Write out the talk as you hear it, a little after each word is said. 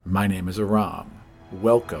My name is Aram.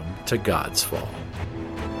 Welcome to God's Fall.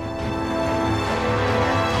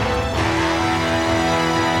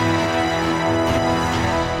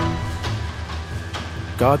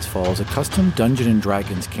 God's Fall is a custom Dungeons &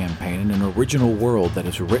 Dragons campaign in an original world that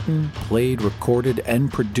is written, played, recorded,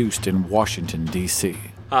 and produced in Washington, D.C.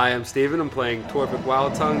 Hi, I'm Steven. I'm playing Torvik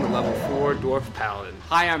Wildtongue, the level 4 Dwarf Paladin.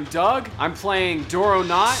 Hi, I'm Doug. I'm playing Doro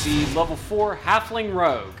Knot, the level 4 Halfling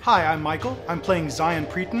Rogue. Hi, I'm Michael. I'm playing Zion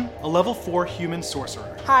Preeton, a level 4 Human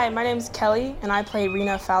Sorcerer. Hi, my name's Kelly, and I play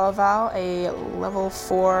Rena Falaval, a level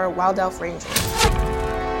 4 Wild Elf Ranger.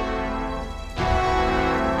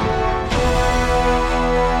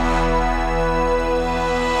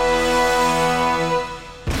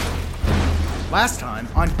 Last time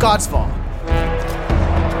on God's Fall.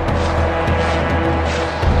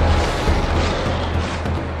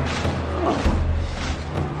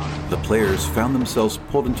 The players found themselves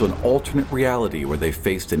pulled into an alternate reality where they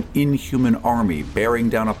faced an inhuman army bearing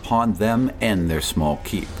down upon them and their small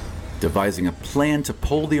keep. Devising a plan to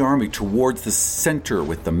pull the army towards the center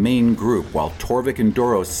with the main group while Torvik and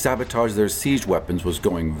Doro sabotaged their siege weapons was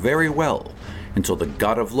going very well until the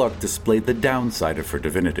God of Luck displayed the downside of her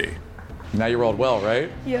divinity. Now you rolled well, right?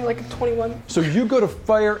 Yeah, like a 21. So you go to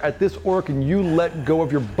fire at this orc and you let go of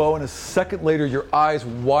your bow, and a second later your eyes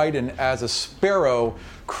widen as a sparrow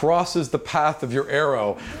crosses the path of your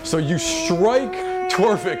arrow. So you strike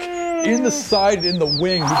Torvik in the side, in the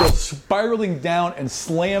wing. He goes spiraling down and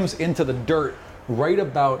slams into the dirt right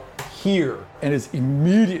about here and is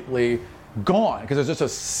immediately gone because there's just a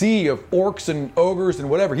sea of orcs and ogres and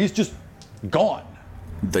whatever. He's just gone.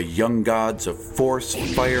 The young gods of force,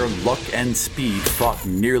 fire, luck, and speed fought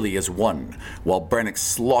nearly as one, while Brannock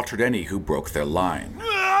slaughtered any who broke their line.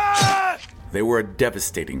 They were a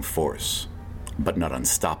devastating force, but not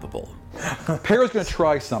unstoppable. Para's going to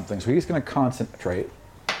try something, so he's going to concentrate,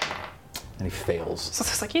 and he fails. So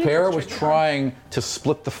it's like Para was trying to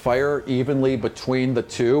split the fire evenly between the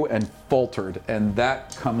two and faltered, and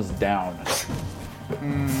that comes down.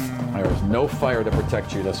 There is no fire to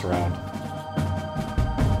protect you this round.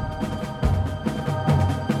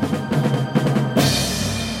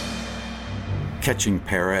 Catching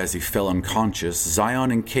Para as he fell unconscious,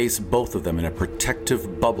 Zion encased both of them in a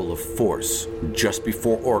protective bubble of force just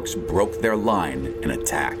before orcs broke their line and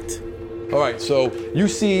attacked. All right, so you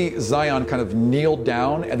see Zion kind of kneel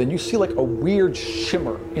down, and then you see like a weird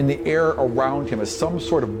shimmer in the air around him as some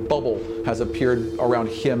sort of bubble has appeared around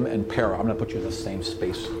him and Para. I'm gonna put you in the same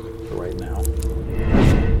space for right now.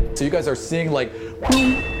 So you guys are seeing like,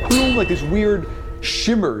 boom, boom, like this weird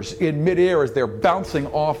shimmers in midair as they're bouncing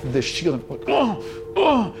off this shield.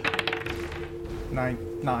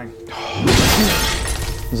 Nine.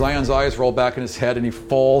 Zion's eyes roll back in his head and he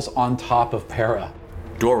falls on top of Para.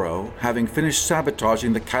 Doro, having finished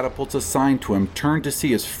sabotaging the catapults assigned to him, turned to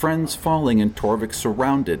see his friends falling and Torvik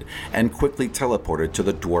surrounded and quickly teleported to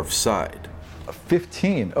the dwarf's side.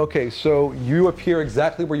 15. Okay, so you appear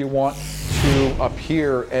exactly where you want to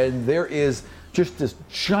appear, and there is just this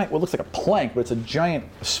giant, what looks like a plank, but it's a giant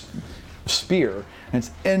spear, and it's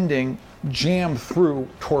ending jammed through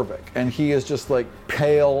Torvik. And he is just like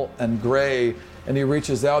pale and gray, and he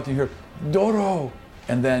reaches out and you hear, Doro!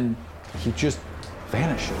 And then he just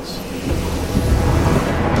vanishes.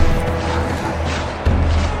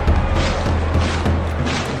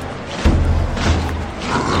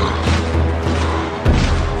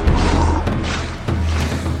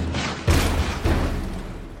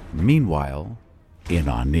 Meanwhile, in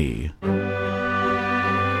Ani,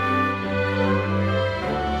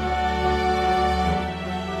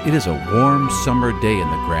 it is a warm summer day in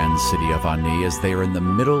the grand city of Ani as they are in the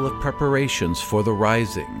middle of preparations for the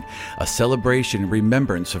Rising, a celebration in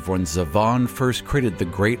remembrance of when Zavan first created the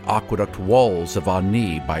great aqueduct walls of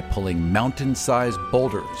Ani by pulling mountain-sized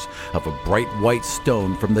boulders of a bright white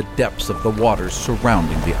stone from the depths of the waters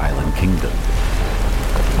surrounding the island kingdom.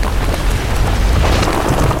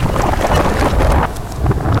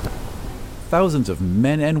 Thousands of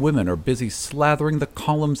men and women are busy slathering the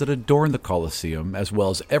columns that adorn the Colosseum, as well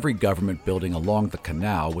as every government building along the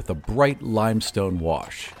canal, with a bright limestone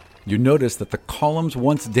wash. You notice that the columns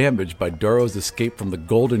once damaged by Doro's escape from the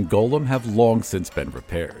Golden Golem have long since been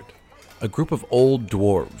repaired. A group of old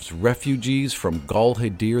dwarves, refugees from Gal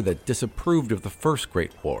Hadir that disapproved of the First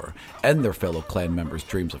Great War and their fellow clan members'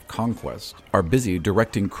 dreams of conquest, are busy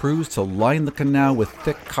directing crews to line the canal with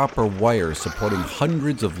thick copper wires supporting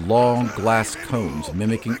hundreds of long glass cones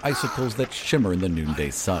mimicking icicles that shimmer in the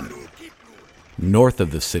noonday sun. North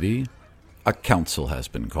of the city, a council has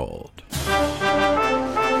been called.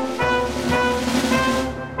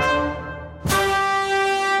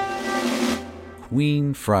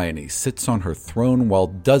 Queen Phryane sits on her throne while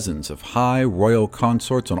dozens of high royal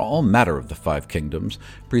consorts on all matter of the five kingdoms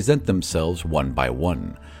present themselves one by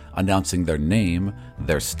one, announcing their name,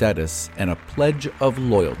 their status, and a pledge of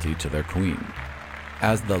loyalty to their queen.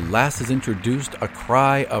 As the lass is introduced, a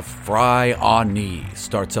cry of Phryane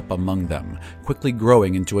starts up among them, quickly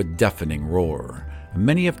growing into a deafening roar.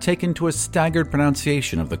 Many have taken to a staggered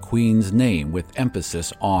pronunciation of the queen's name with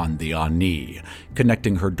emphasis on the Ani,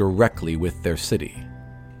 connecting her directly with their city.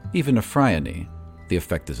 Even to Phryane, the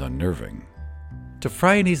effect is unnerving. To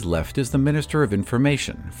Phryane's left is the Minister of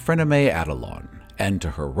Information, Phrenome Adelon, and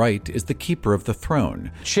to her right is the Keeper of the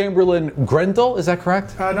Throne, Chamberlain Grendel, is that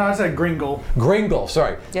correct? No, I said Gringle. Gringle,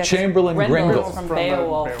 sorry. Yeah, Chamberlain Gringle. From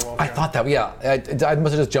Beowulf. I thought that, yeah. I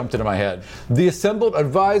must have just jumped into my head. The assembled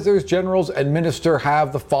advisors, generals, and minister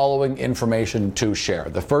have the following information to share.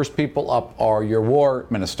 The first people up are your war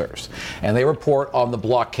ministers, and they report on the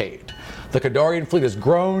blockade. The Kandarian fleet has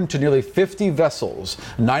grown to nearly 50 vessels,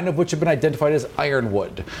 9 of which have been identified as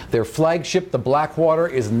Ironwood. Their flagship, the Blackwater,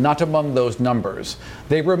 is not among those numbers.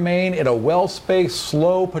 They remain in a well-spaced,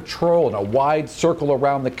 slow patrol in a wide circle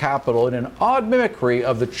around the capital in an odd mimicry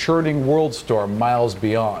of the churning world storm miles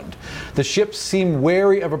beyond. The ships seem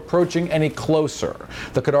wary of approaching any closer.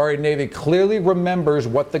 The Kandarian navy clearly remembers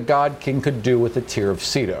what the God King could do with the Tear of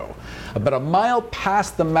Ceto. About a mile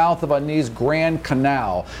past the mouth of Ani's Grand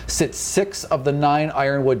Canal sit 6 of the 9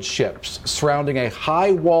 Ironwood ships, surrounding a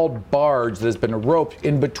high-walled barge that has been roped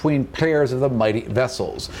in between pairs of the mighty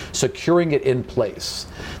vessels, securing it in place.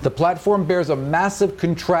 The platform bears a massive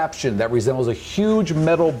contraption that resembles a huge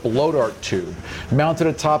metal blow-dart tube, mounted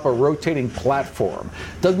atop a rotating platform.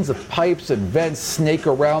 Dozens of pipes and vents snake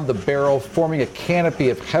around the barrel, forming a canopy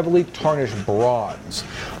of heavily tarnished bronze.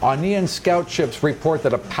 Anian scout ships report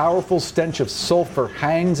that a powerful stench of sulfur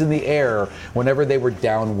hangs in the air whenever they were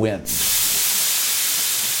downwind.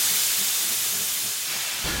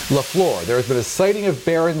 Lafleur. There has been a sighting of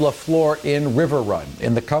Baron Lafleur in Riverrun,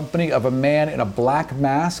 in the company of a man in a black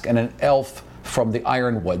mask and an elf from the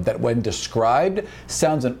Ironwood that, when described,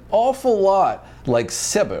 sounds an awful lot like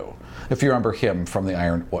Cebu, if you remember him from the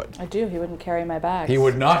Ironwood. I do. He wouldn't carry my bags. He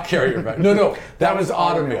would not carry your bag. No, that was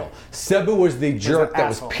Automil. Cebu was the jerk that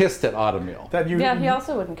was asshole. Pissed at Automil. Yeah, he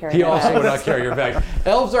also wouldn't carry He my also bags. would not carry your bag.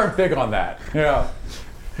 Elves aren't big on that. Yeah.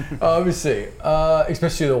 Let me see.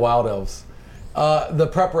 Especially the wild elves. The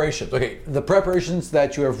preparations. Okay, the preparations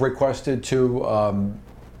that you have requested to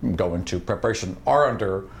go into preparation are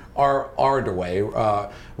underway.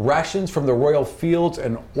 Rations from the royal fields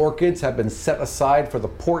and orchids have been set aside for the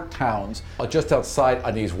port towns just outside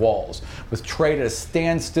Ani's walls. With trade at a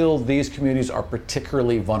standstill, these communities are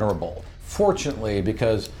particularly vulnerable. Fortunately,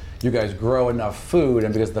 because you guys grow enough food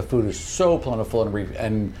and because the food is so plentiful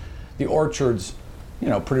and the orchards,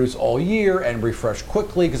 produce all year and refresh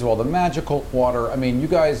quickly because of all the magical water. I mean, you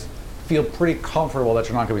guys feel pretty comfortable that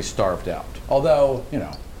you're not going to be starved out. Although,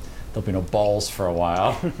 there'll be no balls for a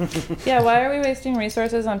while. Yeah, why are we wasting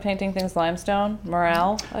resources on painting things limestone?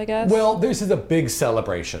 Morale, I guess? Well, this is a big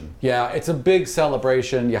celebration. Yeah, it's a big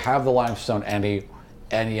celebration. You have the limestone any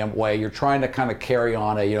way. You're trying to kind of carry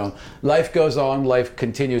on life goes on, life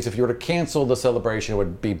continues. If you were to cancel the celebration, it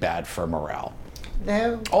would be bad for morale.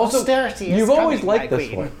 No, Also, austerity is you've always coming, liked my this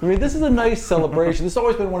queen. one. I mean, this is a nice celebration. This has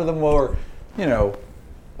always been one of the more,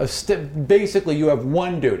 basically you have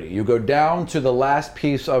one duty. You go down to the last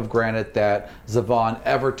piece of granite that Zavan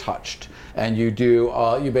ever touched. And you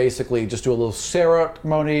basically just do a little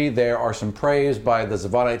ceremony. There are some praise by the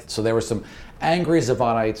Zavanites. So there were some angry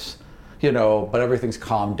Zavanites, but everything's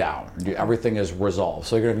calmed down. Everything is resolved.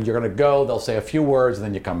 So you're going to go, they'll say a few words, and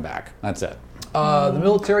then you come back. That's it. The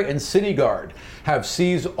military and city guard have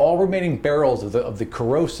seized all remaining barrels of the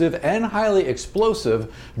corrosive and highly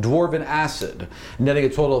explosive dwarven acid, netting a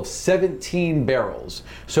total of 17 barrels.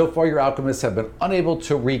 So far, your alchemists have been unable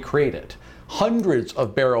to recreate it. Hundreds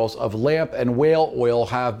of barrels of lamp and whale oil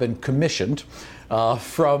have been commissioned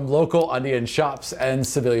from local Anian shops and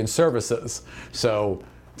civilian services. So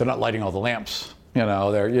they're not lighting all the lamps.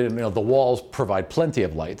 The walls provide plenty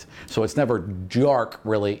of light, so it's never dark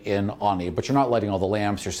really in Ani, but you're not lighting all the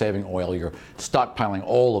lamps, you're saving oil, you're stockpiling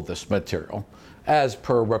all of this material as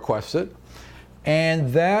per requested.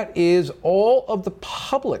 And that is all of the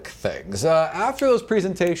public things. After those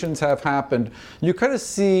presentations have happened, you kind of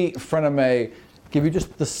see Phrenome give you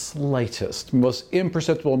just the slightest, most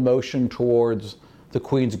imperceptible motion towards the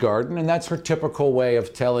Queen's Garden, and that's her typical way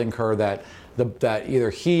of telling her that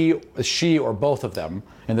either she, or both of them,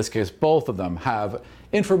 in this case both of them, have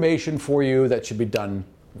information for you that should be done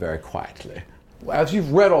very quietly. as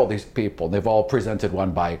you've read all these people, they've all presented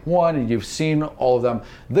one by one, and you've seen all of them,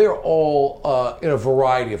 they're all in a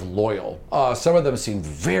variety of loyal. Some of them seem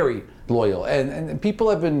very loyal, and people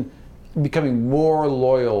have been becoming more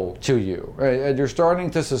loyal to you, right? And you're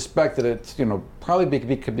starting to suspect that it's, probably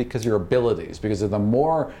because of your abilities, because of the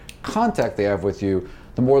more contact they have with you,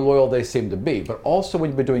 the more loyal they seem to be. But also when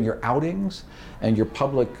you've been doing your outings and your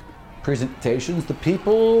public presentations, the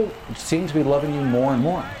people seem to be loving you more and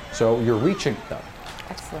more. So you're reaching them.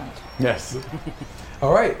 Excellent. Yes.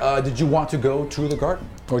 All right. Did you want to go to the garden?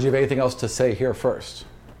 Or do you have anything else to say here first?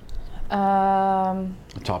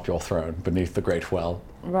 Atop your throne, beneath the great well.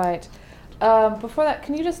 Right. Before that,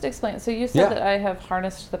 can you just explain? So you said that I have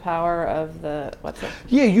harnessed the power of the, what's it?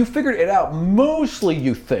 Yeah, you figured it out. Mostly,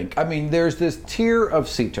 you think. I mean, there's this tier of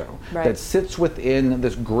Ceto that sits within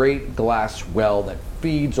this great glass well that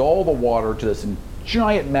feeds all the water to this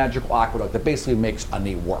giant magical aqueduct that basically makes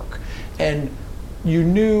Ani work. And you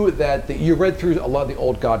knew that you read through a lot of the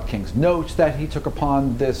old God King's notes that he took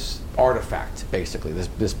upon this artifact, basically,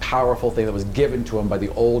 this powerful thing that was given to him by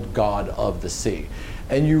the old god of the sea.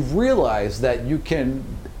 And you've realized that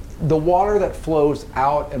the water that flows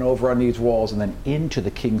out and over on these walls and then into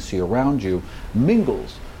the King Sea around you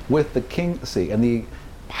mingles with the King Sea. And the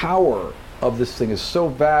power of this thing is so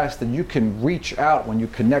vast that you can reach out when you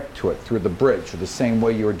connect to it through the bridge, the same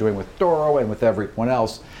way you were doing with Doro and with everyone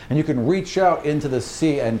else. And you can reach out into the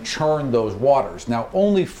sea and churn those waters. Now,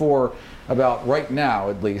 only for about, right now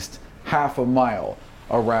at least, half a mile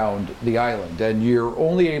around the island, and you're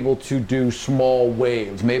only able to do small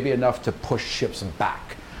waves, maybe enough to push ships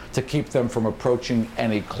back to keep them from approaching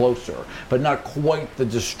any closer, but not quite the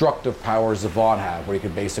destructive powers Zavon have, where he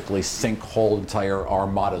could basically sink whole entire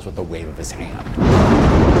armadas with the wave of his hand.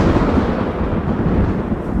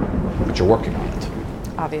 But you're working on it.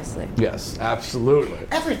 Obviously. Yes, absolutely.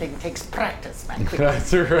 Everything takes practice, man.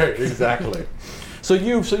 That's right, exactly. So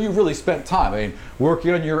you've really spent time,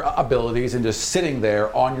 working on your abilities and just sitting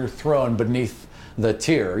there on your throne beneath the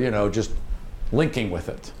tier, just linking with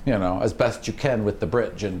it, as best you can with the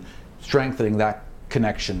bridge and strengthening that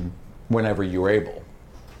connection whenever you're able.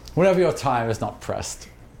 Whenever your time is not pressed.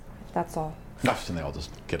 That's all. And they all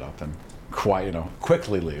just get up and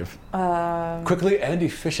quickly leave. Quickly and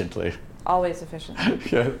efficiently. Always efficiently.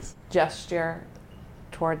 Yes. Gesture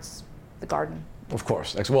towards the garden. Of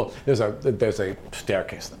course. Well, there's a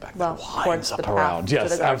staircase in the back that winds up around.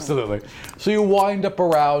 Yes, absolutely. So you wind up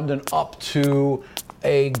around and up to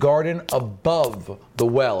a garden above the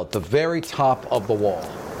well, at the very top of the wall.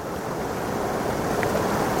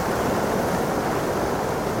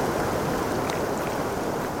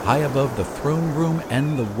 High above the throne room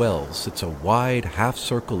and the well sits a wide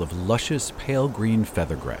half-circle of luscious pale green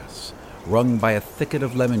feathergrass, rung by a thicket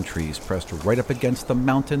of lemon trees pressed right up against the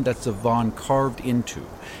mountain that Zavon carved into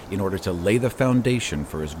in order to lay the foundation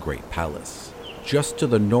for his great palace. Just to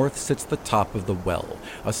the north sits the top of the well,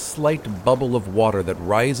 a slight bubble of water that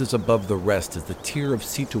rises above the rest as the tier of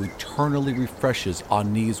Ceto eternally refreshes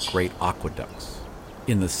Ani's great aqueducts.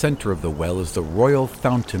 In the center of the well is the Royal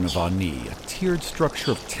Fountain of Ani, a tiered structure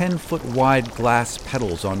of 10-foot-wide glass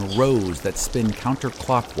petals on rows that spin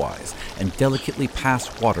counterclockwise and delicately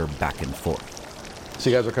pass water back and forth. So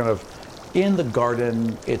you guys are kind of in the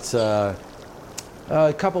garden. It's a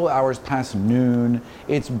couple of hours past noon.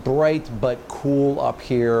 It's bright but cool up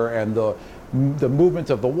here, and the movement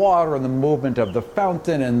of the water and the movement of the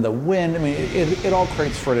fountain and the wind, it all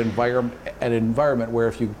creates for an environment where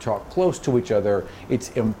if you talk close to each other,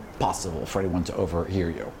 it's impossible for anyone to overhear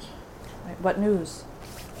you. What news?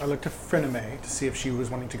 I looked to Freneme to see if she was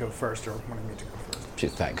wanting to go first or wanting me to go first. She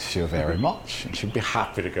thanks you very much, and she'd be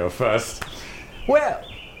happy to go first. Well,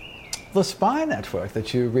 the spy network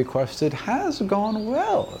that you requested has gone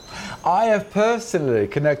well. I have personally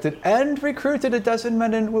connected and recruited a dozen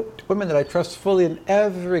men and women that I trust fully in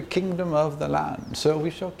every kingdom of the land, so we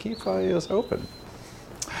shall keep our ears open.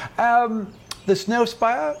 The Snow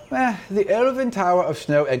Spire, the Elven Tower of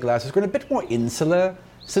Snow Eglass has grown a bit more insular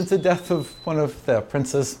since the death of one of their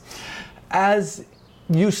princes. As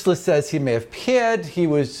useless as he may have appeared, he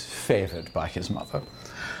was favored by his mother.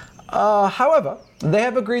 However, they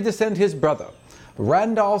have agreed to send his brother,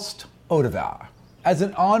 Randalst Odevar, as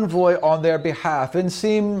an envoy on their behalf and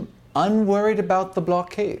seem unworried about the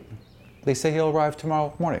blockade. They say he'll arrive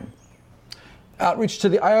tomorrow morning. Outreach to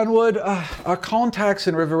the Ironwood, our contacts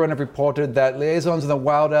in Riverrun have reported that liaisons in the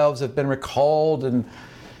Wild Elves have been recalled and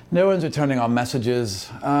no one's returning our messages.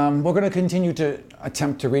 We're going to continue to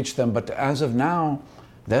attempt to reach them, but as of now,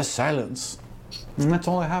 there's silence. And that's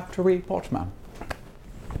all I have to report, ma'am.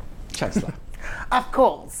 Chancellor. Of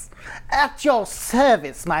course. At your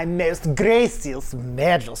service, my most gracious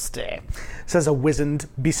majesty, says a wizened,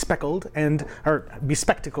 bespectacled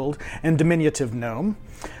and diminutive gnome.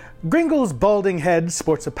 Gringle's balding head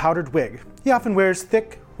sports a powdered wig. He often wears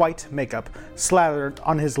thick, white makeup slathered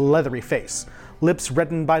on his leathery face, lips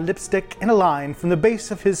reddened by lipstick in a line from the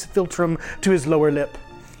base of his philtrum to his lower lip.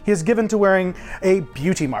 He is given to wearing a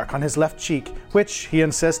beauty mark on his left cheek, which, he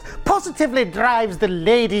insists, positively drives the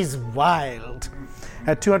ladies wild.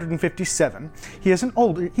 At 257, he is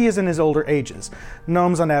in his older ages,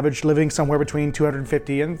 gnomes on average living somewhere between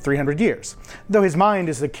 250 and 300 years, though his mind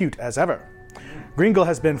is acute as ever. Gringle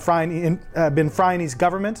has been Phryne's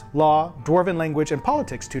government, law, dwarven language, and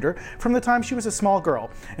politics tutor from the time she was a small girl,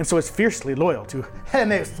 and so is fiercely loyal to Her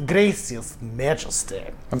Most Gracious Majesty.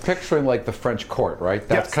 I'm picturing like the French court, right?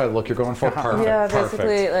 That's Yes. kind of the look you're going for? Perfect. Yeah,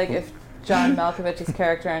 basically, perfect. like if John Malkovich's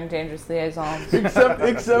character in Dangerous Liaisons. Except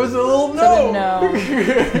it was a little No. no.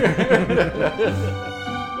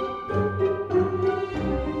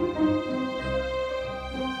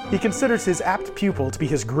 He considers his apt pupil to be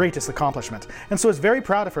his greatest accomplishment, and so is very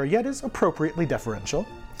proud of her, yet is appropriately deferential.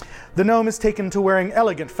 The gnome is taken to wearing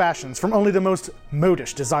elegant fashions from only the most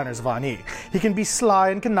modish designers of Ani. He can be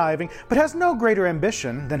sly and conniving, but has no greater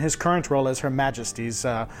ambition than his current role as Her Majesty's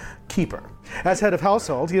keeper. As head of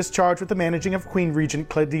household, he is charged with the managing of Queen Regent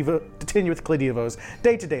Tinywith Cledivo's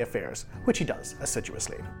day-to-day affairs, which he does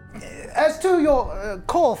assiduously. As to your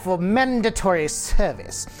call for mandatory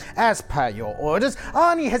service, as per your orders,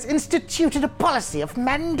 Arnie has instituted a policy of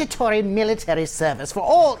mandatory military service for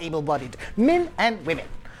all able-bodied men and women.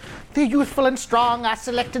 The youthful and strong are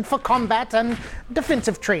selected for combat and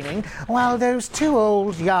defensive training, while those too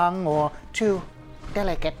old, young, or too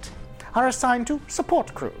delicate are assigned to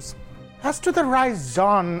support crews. As to the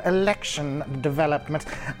Rhizon election development,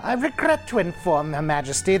 I regret to inform Her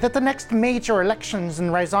Majesty that the next major elections in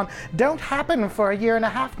Rhizon don't happen for a year and a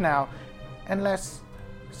half now, unless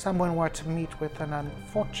someone were to meet with an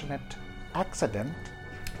unfortunate accident.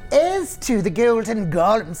 As to the Golden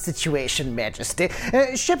Golem situation, Majesty,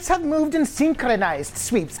 ships have moved in synchronized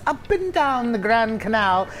sweeps up and down the Grand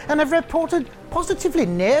Canal and have reported positively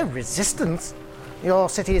no resistance. Your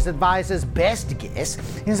city's advisor's best guess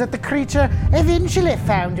is that the creature eventually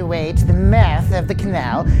found a way to the mouth of the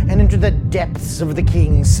canal and into the depths of the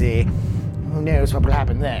King's Sea. Who knows what will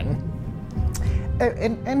happen then?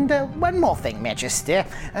 And one more thing, Majesty. I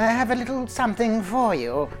have a little something for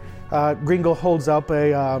you. Gringle holds up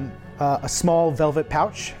a small velvet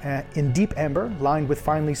pouch in deep amber, lined with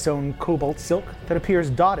finely sewn cobalt silk that appears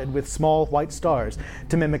dotted with small white stars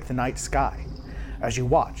to mimic the night sky. As you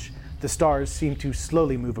watch, the stars seem to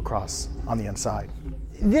slowly move across on the inside.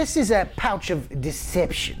 This is a pouch of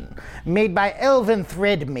deception, made by elven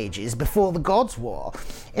thread mages before the Gods' War.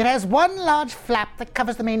 It has one large flap that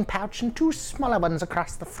covers the main pouch and two smaller ones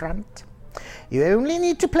across the front. You only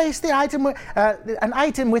need to place the an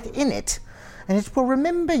item within it, and it will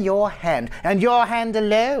remember your hand, and your hand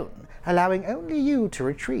alone, allowing only you to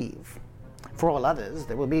retrieve. For all others,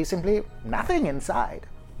 there will be simply nothing inside.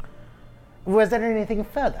 Was there anything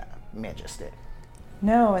further, Majesty?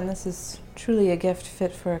 No, and this is truly a gift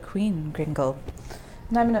fit for a queen, Gringle.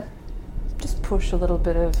 And I'm gonna just push a little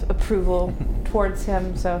bit of approval towards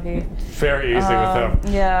him, so he... Very easy with him.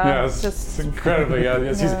 Yeah, it's just incredibly.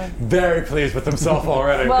 Yes, yeah. He's very pleased with himself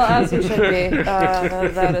already. Well, as he should be.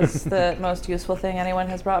 That is the most useful thing anyone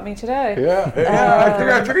has brought me today.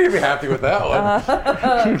 I figured you'd be happy with that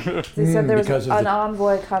one. He said there was an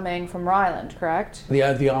envoy coming from Ryland, correct? The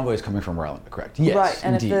envoy is coming from Ryland, correct? Yes, right,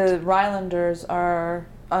 and indeed. if the Rylanders are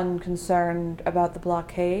unconcerned about the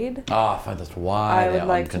blockade, fine, that's why I they would are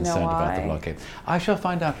like to know unconcerned about the why. blockade. I shall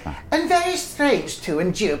find out, ma'am. And very strange, too,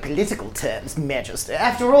 in geopolitical terms, Majesty.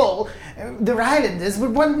 After all, the Rylanders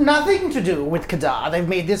would want nothing to do with Kadar. They've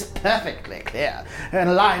made this perfectly clear. An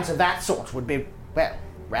alliance of that sort would be, well,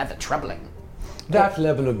 rather troubling. That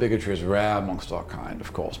level of bigotry is rare amongst our kind,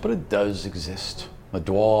 of course, but it does exist. The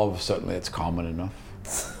dwarves, certainly it's common enough.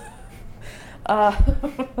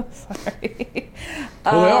 sorry.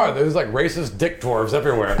 Well, they are. There's like racist dick dwarves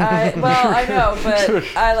everywhere. I know, but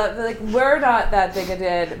I love, like, we're not that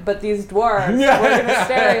bigoted, but these dwarves, we're going to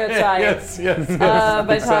stereotype yes,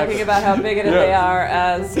 by talking about how bigoted they are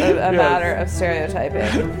as a matter of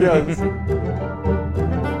stereotyping. Yes.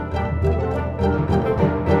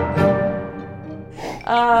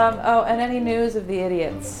 And any news of the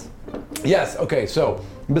idiots? Yes. Okay. So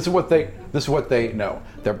this is what they know.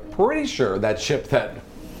 They're pretty sure that ship that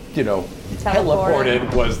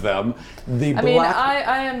teleported was them.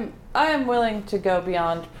 I am willing to go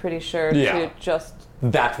beyond pretty sure to just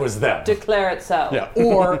that was them. Declare it so. Yeah.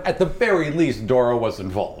 Or at the very least, Dora was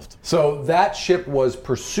involved. So that ship was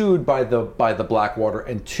pursued by the Blackwater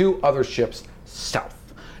and 2 other ships south.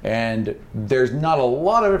 And there's not a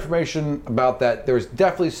lot of information about that. There's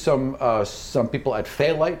definitely some people at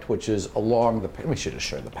Phalite, which is along the. We should have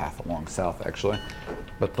shared the path along south, actually.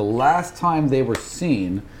 But the last time they were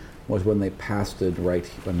seen was when they passed it right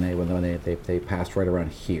they passed right around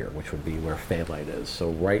here, which would be where Phalite is.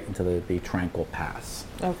 So right into the Tranquil Pass.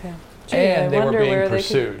 Okay. And they were being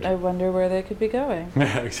pursued. I wonder where they could be going.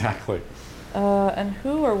 Yeah, exactly. And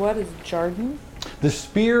who or what is Jarden? The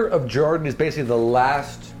Spear of Jarden is basically the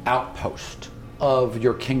last outpost of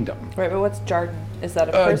your kingdom. Right, but what's Jarden? Is that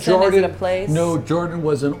a person? Is it a place? No, Jarden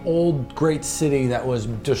was an old great city that was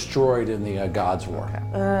destroyed in the Gods' War.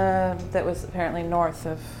 That was apparently north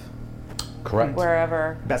of. Correct.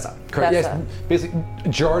 Wherever. Bessa. Correct. Yes, basically,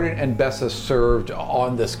 Jarden and Bessa served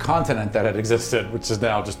on this continent that had existed, which is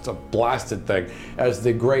now just a blasted thing, as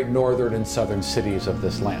the great northern and southern cities of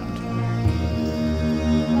this land.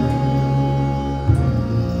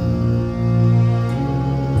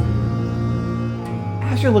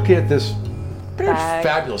 As you're looking at this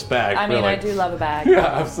fabulous bag. I mean, really. I do love a bag. Yeah,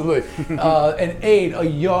 absolutely. An aide, a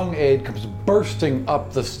young aide, comes bursting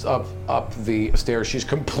up the stairs. She's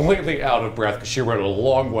completely out of breath because she ran a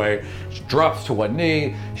long way. She drops to one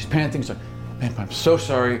knee. She's panting. She's like, "Man, I'm so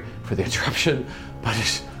sorry for the interruption, but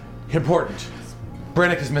it's important.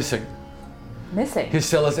 Brannick is missing. Missing? His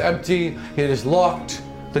cell is empty. It is locked.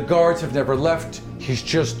 The guards have never left. He's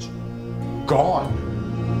just gone."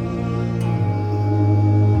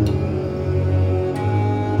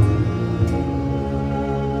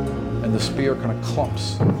 The spear kind of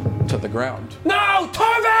clumps to the ground. No,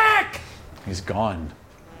 Torvik! He's gone.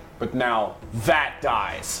 But now that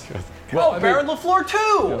dies. Well, Baron LaFleur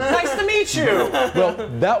too! Yeah. Nice to meet you! Well,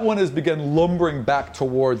 that one has begun lumbering back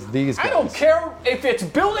towards these guys. I don't care if it's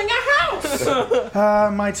building a house!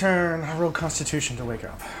 My turn. I roll Constitution to wake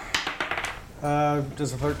up.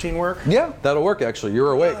 Does a 13 work? Yeah, that'll work actually.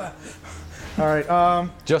 You're awake. All right.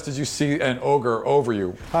 Just as you see an ogre over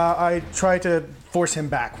you. I try to force him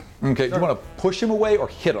back. Okay, do you want to push him away or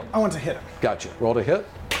hit him? I want to hit him. Gotcha. Roll to hit.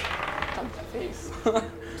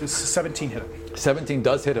 Does 17 hit him? 17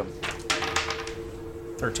 does hit him.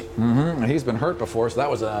 13. Mm-hmm. And he's been hurt before, so that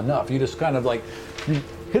was enough. You just kind of you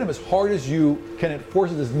hit him as hard as you can. It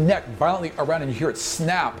forces his neck violently around, and you hear it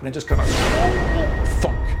snap, and it just kind of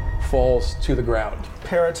thunk falls to the ground.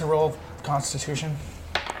 Para to roll Constitution.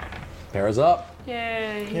 Para's up.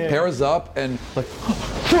 Yay. Para's up and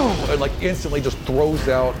instantly just throws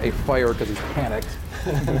out a fire because he's panicked.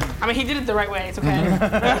 I mean, he did it the right way. It's okay.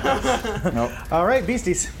 Nope. All right,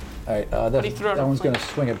 beasties. All right, that one's going to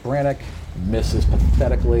swing at Brannick. Misses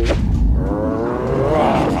pathetically.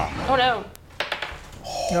 Oh no.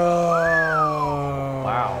 Oh.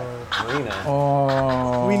 Wow. Rena.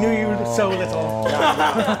 Oh. We knew you so little.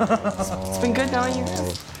 It's been good knowing you.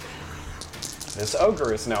 This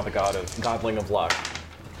ogre is now the godling of luck.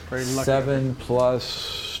 Very lucky. 7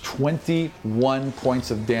 plus 21 points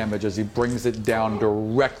of damage as he brings it down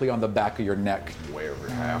directly on the back of your neck. Way over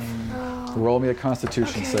half. Roll me a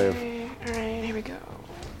Constitution save. All right, here we go.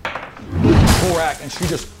 Korak, and she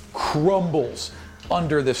just crumbles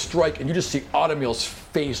under this strike, and you just see Automil's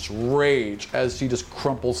face rage as she just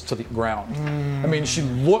crumples to the ground. I mean,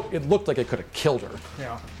 it looked like it could have killed her.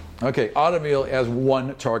 Yeah. Okay, Automil has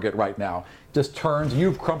one target right now. Just turns,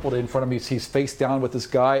 you've crumpled in front of me, he's face down with this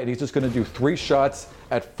guy, and he's just going to do 3 shots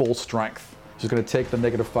at full strength. He's going to take the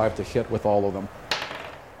 -5 to hit with all of them.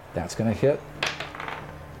 That's going to hit.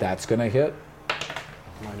 That's going to hit.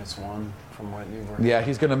 -1 from what you were. Yeah,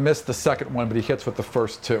 he's going to miss the second one, but he hits with the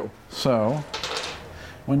first 2. So,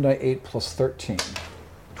 1d8 plus 13.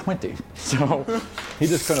 20. So, he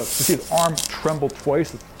just kind of, you see his arm tremble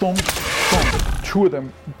twice, thump, thump. 2 of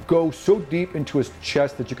them go so deep into his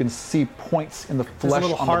chest that you can see points in the flesh on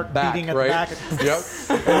the back, beating right? At the back. Yep.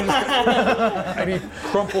 And he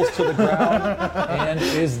crumples to the ground and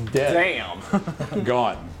is dead. Damn.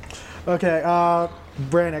 Gone. Okay,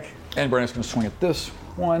 Brannick. And Brannick's going to swing at this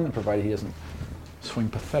one, provided he doesn't swing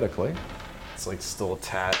pathetically. It's still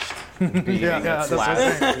attached. Yeah, that's what I'm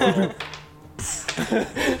saying.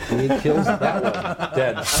 He kills that one.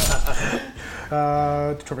 Dead.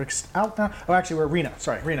 Torvik's out now. Oh, actually, we're Rena.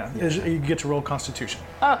 Sorry, Rena. You get to roll Constitution.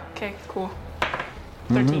 Oh, okay, cool.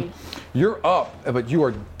 13. You're up, but you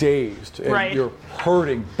are dazed. And Right. You're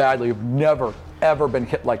hurting badly. You've never, ever been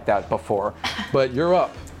hit like that before. But you're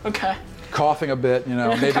up. Okay. coughing a bit,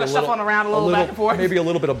 maybe Kinda shuffling around a little back and forth. maybe a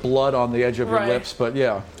little bit of blood on the edge of your Right. lips, but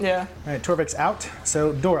yeah. Yeah. All right, Torvik's out.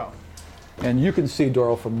 So Doro. And you can see,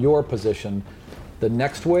 Doro, from your position, the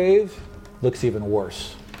next wave looks even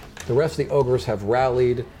worse. The rest of the ogres have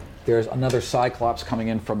rallied. There's another Cyclops coming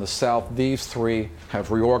in from the south. These three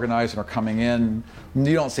have reorganized and are coming in.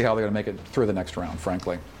 You don't see how they're going to make it through the next round,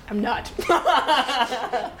 frankly. I'm not.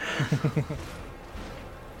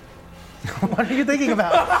 What are you thinking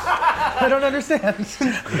about? I don't understand.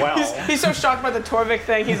 Well, He's so shocked by the Torvik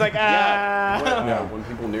thing. He's like, when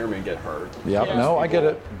people near me get hurt. Yep, no, I get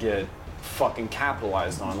it. Get fucking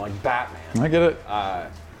capitalized on like Batman. I get it.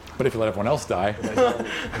 But if you let everyone else die.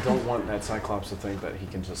 I don't want that Cyclops to think that he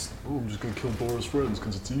can just, I'm just gonna kill Dora's friends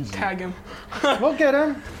because it's easy. tag him. We'll get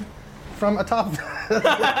him from atop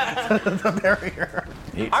the barrier.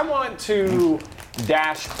 I want to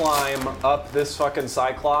dash climb up this fucking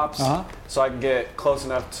Cyclops so I can get close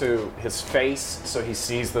enough to his face so he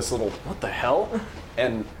sees this little, what the hell?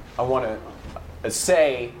 And I want to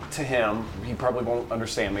say to him, he probably won't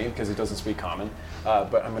understand me because he doesn't speak common,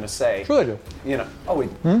 but I'm going to say, Sure they do.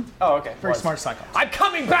 Oh, okay. Very smart Cyclops. I'm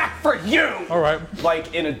coming back for you! All right.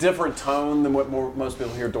 Like in a different tone than what most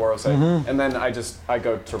people hear Doro say. And then I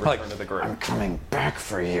go to return to the group. I'm coming back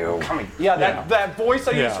for you. That voice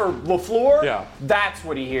I use Yeah. for LaFleur, Yeah. that's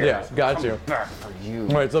what he hears. Yeah, got Coming you. back for you.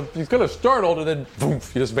 All right, so he's kind of startled and then boom,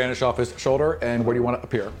 you just vanish off his shoulder. And where do you want to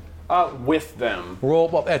appear? With them. Roll,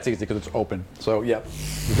 well, that's easy because it's open. So, yeah,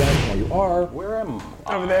 you vanish where you are. Where am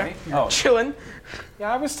I? Over there. Oh, Chilling.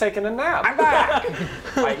 yeah, I was taking a nap. I'm back.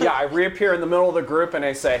 I reappear in the middle of the group and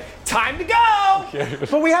I say, time to go!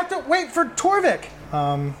 But we have to wait for Torvik.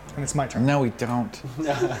 And it's my turn. No, we don't.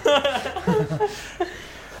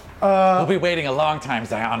 We'll be waiting a long time,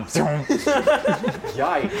 Zion.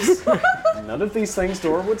 Yikes. None of these things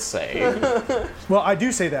Dora would say. Well, I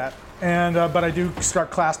do say that, and but I do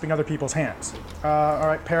start clasping other people's hands. All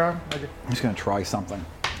right, Para. I'm just going to try something.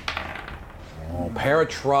 Para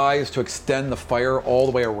tries to extend the fire all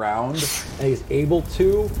the way around, and he's able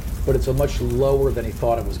to, but it's a much lower than he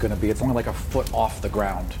thought it was going to be. It's only like a foot off the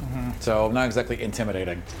ground. So not exactly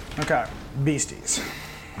intimidating. Okay, beasties.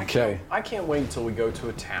 Okay. I can't wait until we go to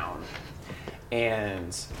a town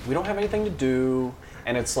and we don't have anything to do,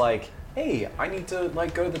 and it's like, hey, I need to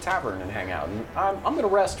like go to the tavern and hang out, and I'm gonna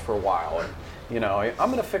rest for a while, and I'm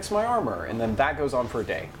gonna fix my armor, and then that goes on for a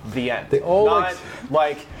day. The end. They all not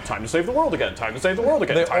like time to save the world again, time to save the world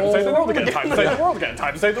again, time to save the world again, time to save the world again,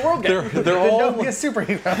 time to save the world again. They're all Be a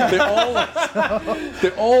superhero.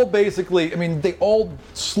 they're all basically, I mean, they all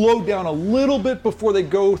slow down a little bit before they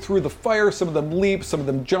go through the fire. Some of them leap, some of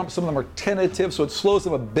them jump, some of them are tentative, so it slows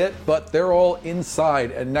them a bit, but they're all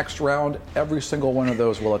inside, and next round, every single one of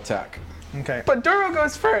those will attack. Okay. But Duro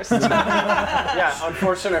goes first. Yeah,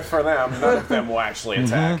 unfortunate for them, none of them will actually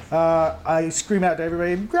attack. I scream out to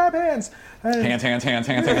everybody, grab hands. Hands. All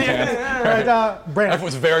right, Brandon.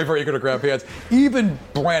 Everyone's very, very good at grab hands. Even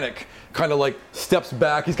Brannick kind of like steps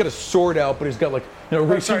back. He's got a sword out, but he's got like,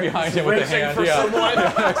 reaching behind him with the hand.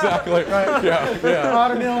 Yeah, exactly. Right. Yeah.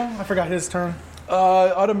 Automil, I forgot his turn.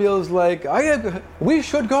 Automil's like, we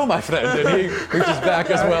should go, my friend. And he reaches back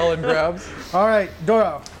as well and grabs. All right,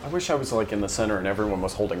 Doro. I wish I was like in the center and everyone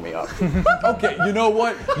was holding me up. Okay, you know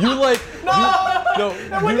what? You like...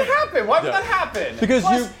 That wouldn't happen. Why would that happen? Because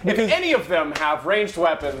Plus, because if any of them have ranged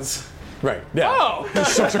weapons. Right, yeah. Oh!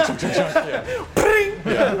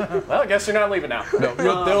 Well, I guess you're not leaving now. No,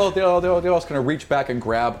 they're all just going to reach back and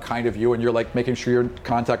grab kind of you, and you're like making sure you're in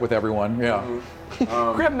contact with everyone. Yeah.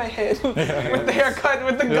 Grab my head with the haircut,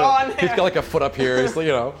 with the gone hair. He's got like a foot up here. He's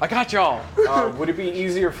I got y'all. Would it be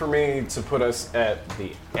easier for me to put us at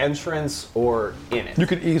the entrance or in it? You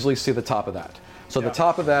could easily see the top of that. So the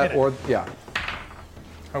top of that, or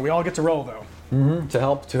We all get to roll though. to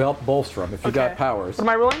help bolster them if you got powers. What am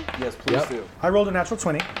I rolling? Yes, please do. I rolled a natural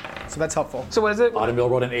 20, so that's helpful. So what is it? Automil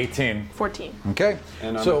rolled an 18. 14. Okay.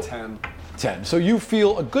 And I'm so a 10. 10. So you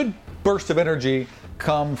feel a good burst of energy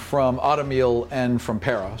come from Automil and from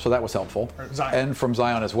Para, so that was helpful. Zion. And from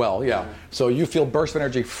Zion as well, yeah. So you feel burst of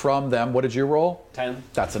energy from them. What did you roll? 10.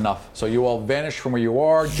 That's enough. So you all vanish from where you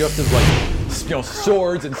are, just as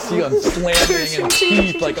swords and Sion slamming and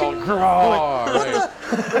teeth all right.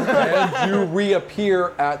 And you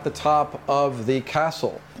reappear at the top of the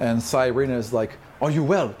castle. And Cyrena is like, are you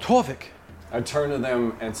well, Torvik? I turn to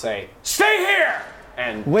them and say, stay here!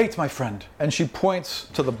 And wait, my friend. And she points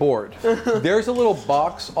to the board. There's a little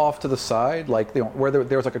box off to the side, where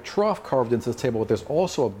there's like a trough carved into the table, but there's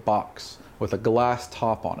also a box with a glass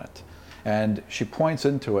top on it. And she points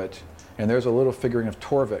into it, and there's a little figurine of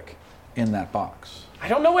Torvik. in that box. I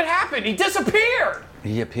don't know what happened. He disappeared.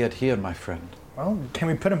 He appeared here, my friend. Well, can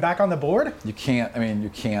we put him back on the board? You can't. I mean, you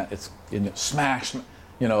can't. It's smash.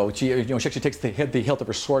 She actually takes the hilt of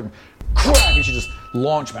her sword and crack, and she just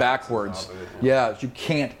launch backwards. Yeah, you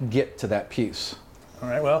can't get to that piece. All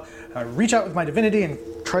right. Well, I reach out with my divinity and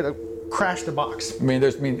try to crash the box.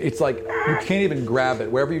 It's like you can't even grab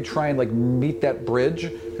it. Wherever you try and meet that bridge,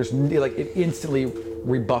 it instantly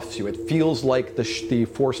rebuffs you. It feels like the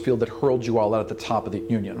force field that hurled you all out at the top of the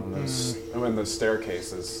Union. And the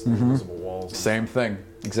staircases, the invisible walls. Same thing,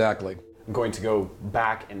 exactly. I'm going to go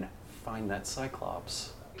back and find that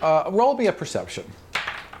Cyclops. Roll me a perception.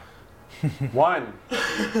 1.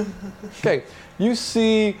 Okay, you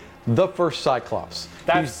see the first Cyclops.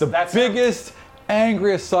 He's the biggest,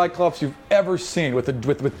 angriest Cyclops you've ever seen,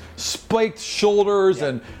 with spiked shoulders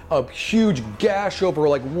and a huge gash over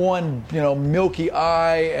one milky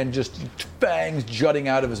eye and just fangs jutting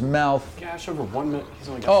out of his mouth. Gash over 1 minute. He's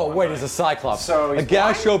only got one eye. He's a Cyclops. So a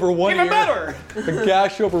gash over one ear. Even better. A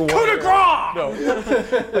gash over one Coup de ear. grace! No.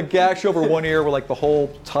 A gash over one ear where the whole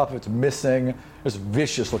top of it's missing. It's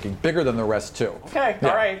vicious looking, bigger than the rest too. Okay, Yeah.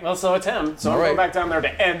 all right. Well, so it's him. So All I'm right. going back down there to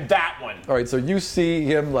end that one. All right, so you see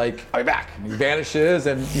him I'll be back. And he vanishes,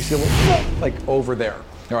 and you see a little over there.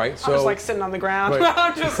 All right, so I'm just sitting on the ground.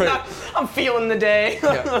 Right. I'm feeling the day.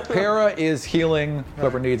 yeah, Para is healing.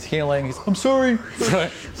 Whoever needs healing, I'm sorry. Sorry.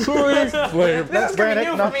 This is gonna be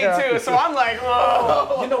new for me too, so I'm like,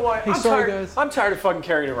 whoa. You know what? I'm tired of fucking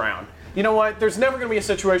carrying it around. You know what? There's never gonna be a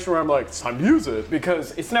situation where I'm like, it's time to use it,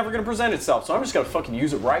 because it's never gonna present itself. So I'm just gonna fucking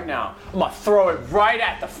use it right now. I'm gonna throw it right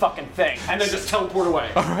at the fucking thing, and then just teleport away.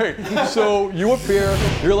 All right, so you appear.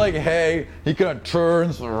 You're like, hey. He kind of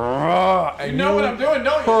turns. And You know what I'm doing,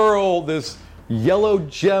 don't you? hurl this yellow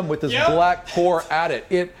gem with this black core at it.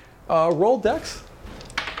 It roll Dex.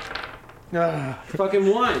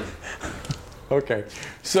 Fucking 1. Okay,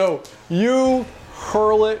 so you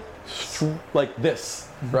hurl it like this,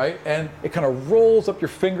 right? And it kind of rolls up your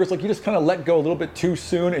fingers, like you just kind of let go a little bit too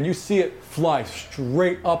soon, and you see it fly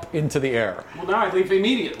straight up into the air. Well, now I leave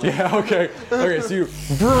immediately. Yeah, okay. Okay, so you,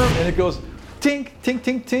 and it goes tink, tink,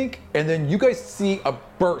 tink, tink, and then you guys see a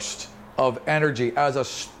burst of energy as a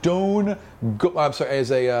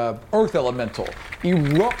earth elemental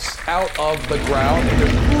erupts out of the ground and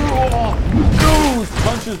just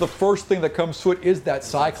punches the first thing that comes to it is that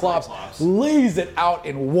Cyclops, lays it out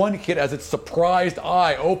in one hit as its surprised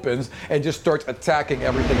eye opens and just starts attacking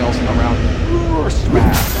everything else around.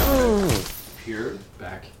 Smash. Appeared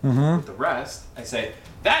back with the rest. I say,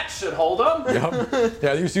 that should hold them.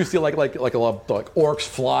 Yeah, you see like a lot of orcs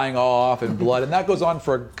flying off and blood, and that goes on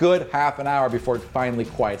for a good half an hour before it finally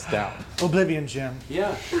quiets down. Oblivion gem.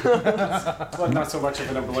 Yeah. Well, not so much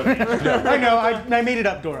of an oblivion. I know. I made it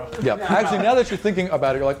up, Doro. Yeah. Actually, now that you're thinking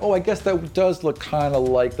about it, you're like, oh, I guess that does look kind of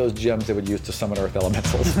like those gems they would use to summon earth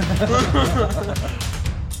elementals.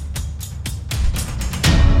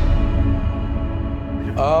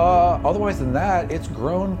 Otherwise than that, it's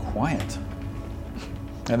grown quiet.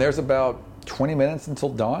 And there's about 20 minutes until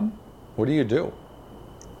dawn. What do you do?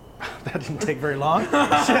 That didn't take very long.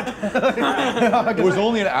 It was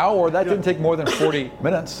only an hour. That didn't take more than 40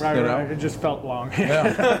 minutes. Right. It just felt long.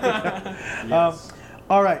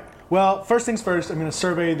 All right. Well, first things first, I'm going to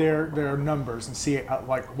survey their numbers and see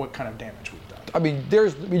what kind of damage we've done. I mean,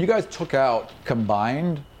 you guys took out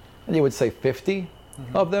combined, and you would say 50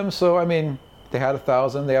 of them. So I mean, they had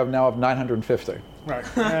 1,000. They now have 950. Right,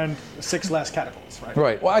 and 6 less catapults, right?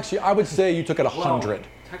 Right. Well, actually, I would say you took out 100. Well,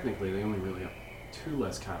 technically, they only really have 2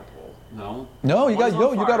 less catapult. No. No, you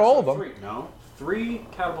got all of them. 3. No, 3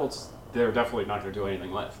 catapults. They're definitely not going to do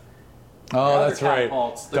anything with. Oh, The that's other right.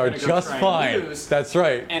 catapults, They're gonna go just try and fine. use, That's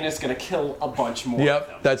right. and it's going to kill a bunch more. Of them.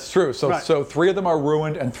 Yep, that's true. So, Right. so 3 of them are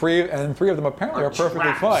ruined, and three of them apparently are perfectly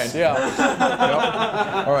traps. fine.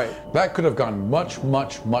 Yeah. Yep. All right. That could have gone much,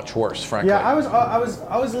 much, much worse, frankly. Yeah, I was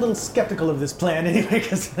a little skeptical of this plan anyway,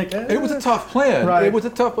 because It was a tough plan. Right. It was a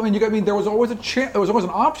tough. I mean, there was always a chance. There was always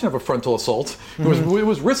an option of a frontal assault. It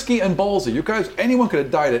was risky and ballsy. You guys, anyone could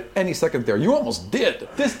have died at any second there. You almost did.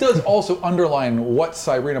 This does also underline what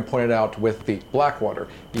Cyrena pointed out with the Blackwater.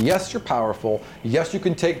 Yes, you're powerful. Yes, you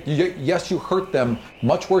can take. Yes, you hurt them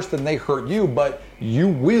much worse than they hurt you, but you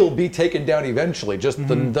will be taken down eventually. Just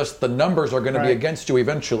the numbers are going to be against you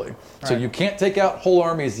eventually. So you can't take out whole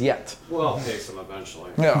armies yet. Well, I'll face them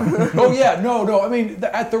eventually. Yeah. Oh yeah. No. I mean,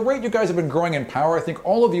 at the rate you guys have been growing in power, I think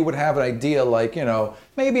all of you would have an idea. Like,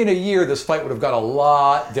 maybe in a year this fight would have gone a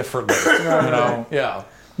lot differently. Yeah.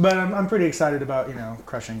 But I'm pretty excited about,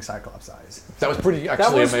 crushing Cyclops' eyes. That was pretty That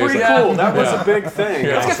actually was amazing. pretty cool. That was a big thing.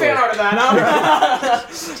 Yeah. Let's get fan art of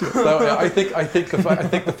that. So, I think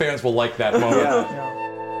the fans will like that moment. Yeah.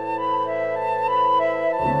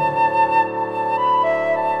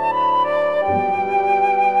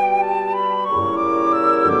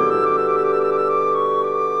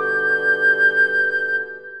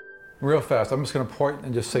 Real fast, I'm just going to point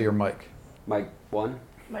and just say you're Mike. Mike 1.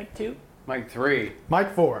 Mike 2. Mike 3.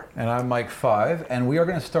 Mike 4. And I'm Mike 5, and we are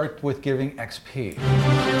going to start with giving XP.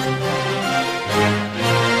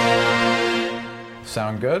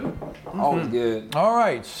 Sound good? Always good. All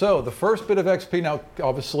right, so the first bit of XP, now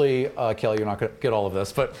obviously, Kelly, you're not going to get all of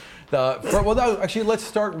this, but actually let's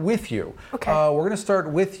start with you. Okay. We're going to start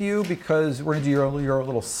with you because we're going to do your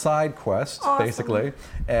little side quest, basically.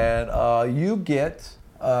 And you get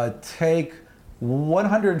take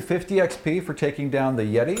 150 XP for taking down the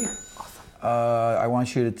Yeti. I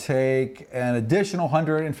want you to take an additional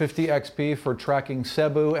 150 XP for tracking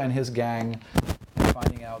Cebu and his gang and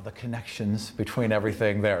finding out the connections between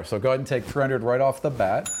everything there. So go ahead and take 300 right off the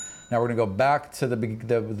bat. Now we're going to go back to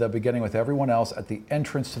the beginning with everyone else at the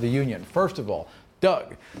entrance to the Union. First of all,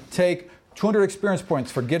 Doug, take 200 experience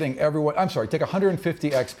points for getting everyone. I'm sorry, take 150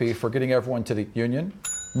 XP for getting everyone to the Union.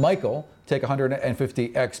 Michael, take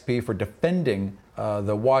 150 XP for defending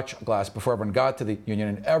the watch glass before everyone got to the Union,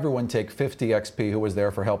 and everyone take 50 XP who was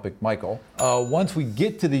there for helping Michael. Once we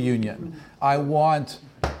get to the Union, I want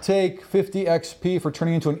take 50 XP for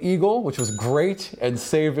turning into an eagle, which was great, and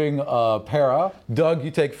saving Para. Doug,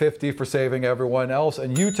 you take 50 for saving everyone else,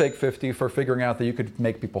 and you take 50 for figuring out that you could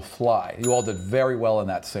make people fly. You all did very well in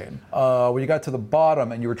that scene. When you got to the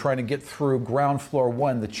bottom and you were trying to get through ground floor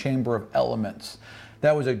 1, the Chamber of Elements,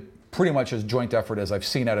 that was pretty much as joint effort as I've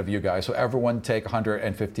seen out of you guys. So everyone take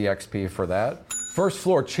 150 XP for that. First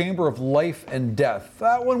floor, Chamber of Life and Death.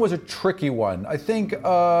 That one was a tricky one. I think,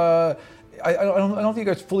 I don't think you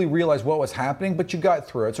guys fully realized what was happening, but you got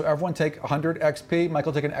through it. So everyone take 100 XP.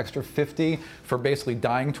 Michael take an extra 50 for basically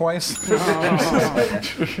dying twice.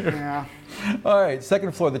 Yeah. All right,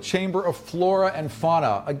 second floor, the Chamber of Flora and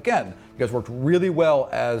Fauna. Again, you guys worked really well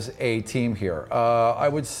as a team here. I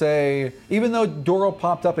would say, even though Doro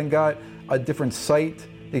popped up and got a different site,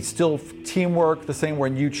 they still teamwork the same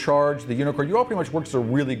when you charge the unicorn. You all pretty much worked as a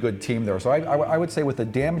really good team there. So I would say with the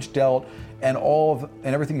damage dealt and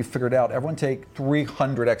everything you figured out, everyone take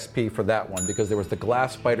 300 XP for that one because there was the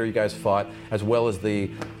glass spider you guys fought as well as the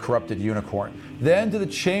corrupted unicorn. Then to the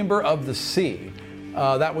Chamber of the Sea.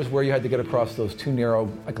 That was where you had to get across those 2 narrow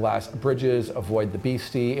glass bridges, avoid the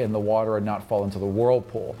beastie in the water, and not fall into the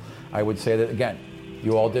whirlpool. I would say that, again,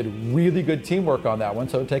 you all did really good teamwork on that one,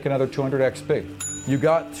 so take another 200 XP. You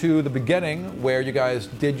got to the beginning where you guys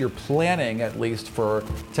did your planning, at least, for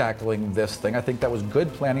tackling this thing. I think that was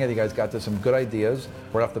good planning. I think you guys got to some good ideas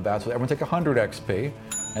right off the bat, so everyone take 100 XP,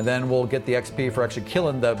 and then we'll get the XP for actually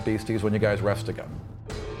killing the beasties when you guys rest again.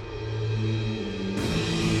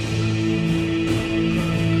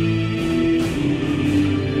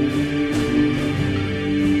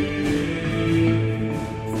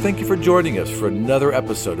 Thank you for joining us for another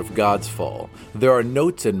episode of God's Fall. There are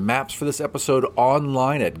notes and maps for this episode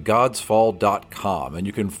online at godsfall.com, and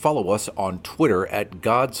you can follow us on Twitter at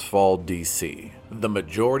godsfalldc. The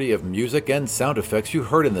majority of music and sound effects you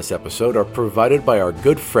heard in this episode are provided by our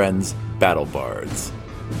good friends, BattleBards.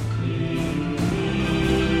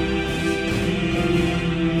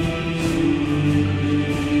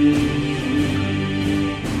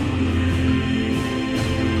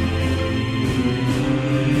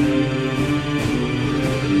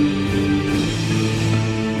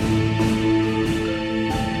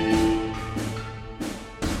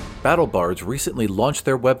 BattleBards recently launched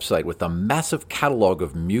their website with a massive catalog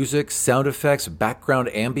of music, sound effects, background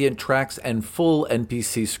ambient tracks, and full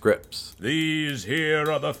NPC scripts. These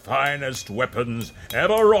here are the finest weapons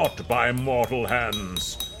ever wrought by mortal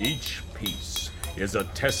hands. Each piece is a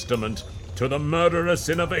testament to the murderous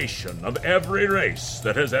innovation of every race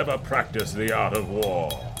that has ever practiced the art of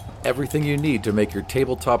war. Everything you need to make your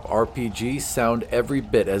tabletop RPG sound every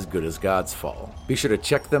bit as good as God's Fall. Be sure to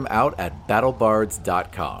check them out at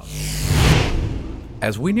battlebards.com.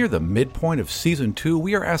 As we near the midpoint of Season 2,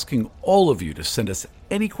 we are asking all of you to send us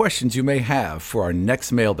any questions you may have for our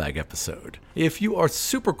next mailbag episode. If you are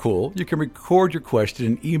super cool, you can record your question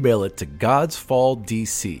and email it to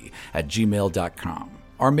godsfalldc@gmail.com.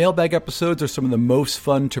 Our mailbag episodes are some of the most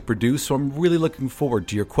fun to produce, so I'm really looking forward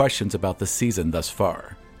to your questions about the season thus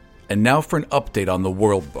far. And now for an update on the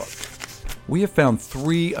World Book. We have found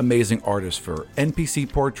 3 amazing artists for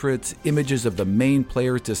NPC portraits, images of the main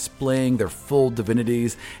players displaying their full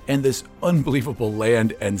divinities, and this unbelievable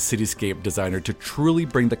land and cityscape designer to truly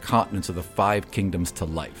bring the continents of the 5 kingdoms to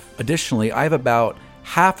life. Additionally, I have about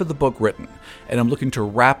half of the book written, and I'm looking to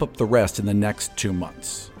wrap up the rest in the next 2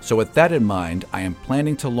 months. So with that in mind, I am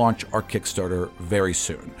planning to launch our Kickstarter very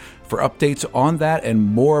soon. For updates on that and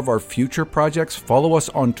more of our future projects, follow us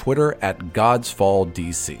on Twitter at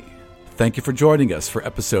GodsFallDC. Thank you for joining us for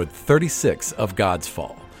episode 36 of God's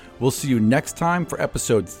Fall. We'll see you next time for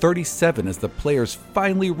episode 37 as the players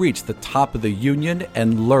finally reach the top of the Union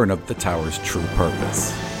and learn of the tower's true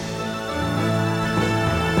purpose.